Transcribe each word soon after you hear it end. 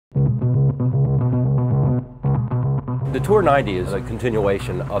The Tour 90 is a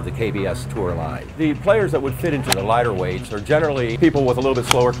continuation of the KBS Tour line. The players that would fit into the lighter weights are generally people with a little bit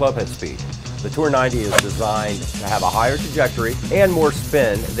slower clubhead speed. The Tour 90 is designed to have a higher trajectory and more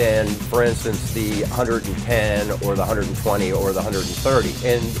spin than, for instance, the 110 or the 120 or the 130.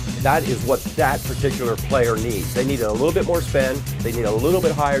 And that is what that particular player needs. They need a little bit more spin, they need a little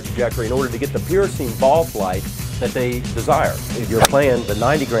bit higher trajectory in order to get the piercing ball flight that they desire. If you're playing the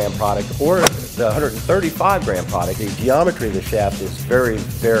 90 gram product or the 135 gram product, the geometry of the shaft is very,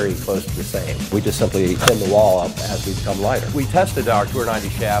 very close to the same. We just simply thin the wall up as we become lighter. We tested our Tour 90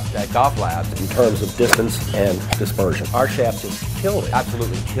 shaft at Golf Labs in terms of distance and dispersion. Our shaft just killed it,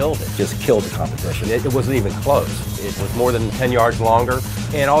 absolutely killed it. Just killed the competition. It wasn't even close. It was more than 10 yards longer,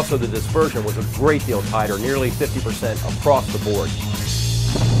 and also the dispersion was a great deal tighter, nearly 50% across the board.